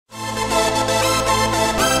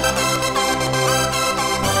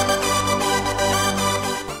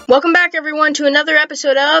Welcome back, everyone, to another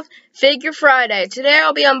episode of Figure Friday. Today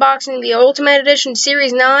I'll be unboxing the Ultimate Edition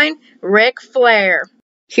Series 9, Ric Flair.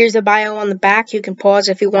 Here's the bio on the back. You can pause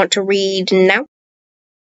if you want to read now.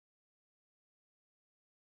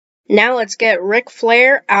 Now let's get Ric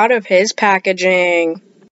Flair out of his packaging.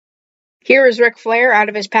 Here is Ric Flair out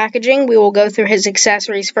of his packaging. We will go through his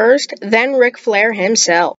accessories first, then Ric Flair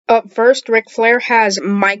himself. Up first, Ric Flair has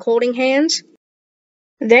mic holding hands.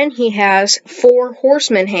 Then he has 4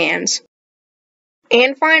 horseman hands.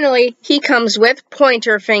 And finally, he comes with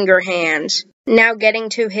pointer finger hands. Now getting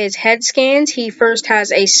to his head scans, he first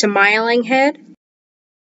has a smiling head.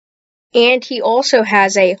 And he also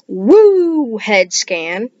has a woo head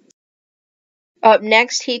scan. Up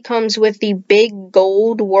next, he comes with the big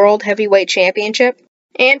gold World Heavyweight Championship.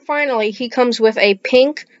 And finally, he comes with a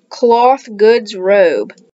pink cloth goods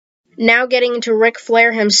robe. Now getting into Ric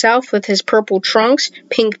Flair himself with his purple trunks,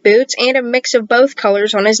 pink boots, and a mix of both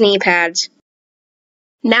colors on his knee pads.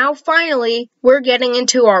 Now finally, we're getting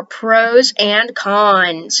into our pros and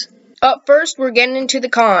cons. Up first, we're getting into the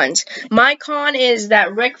cons. My con is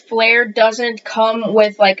that Ric Flair doesn't come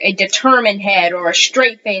with like a determined head or a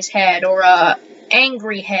straight face head or a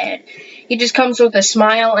angry head. He just comes with a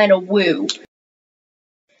smile and a woo.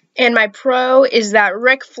 And my pro is that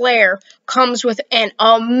Ric Flair comes with an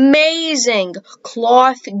amazing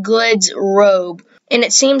cloth goods robe. And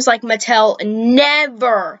it seems like Mattel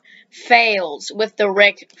never fails with the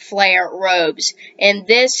Ric Flair robes. And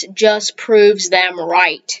this just proves them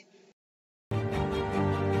right.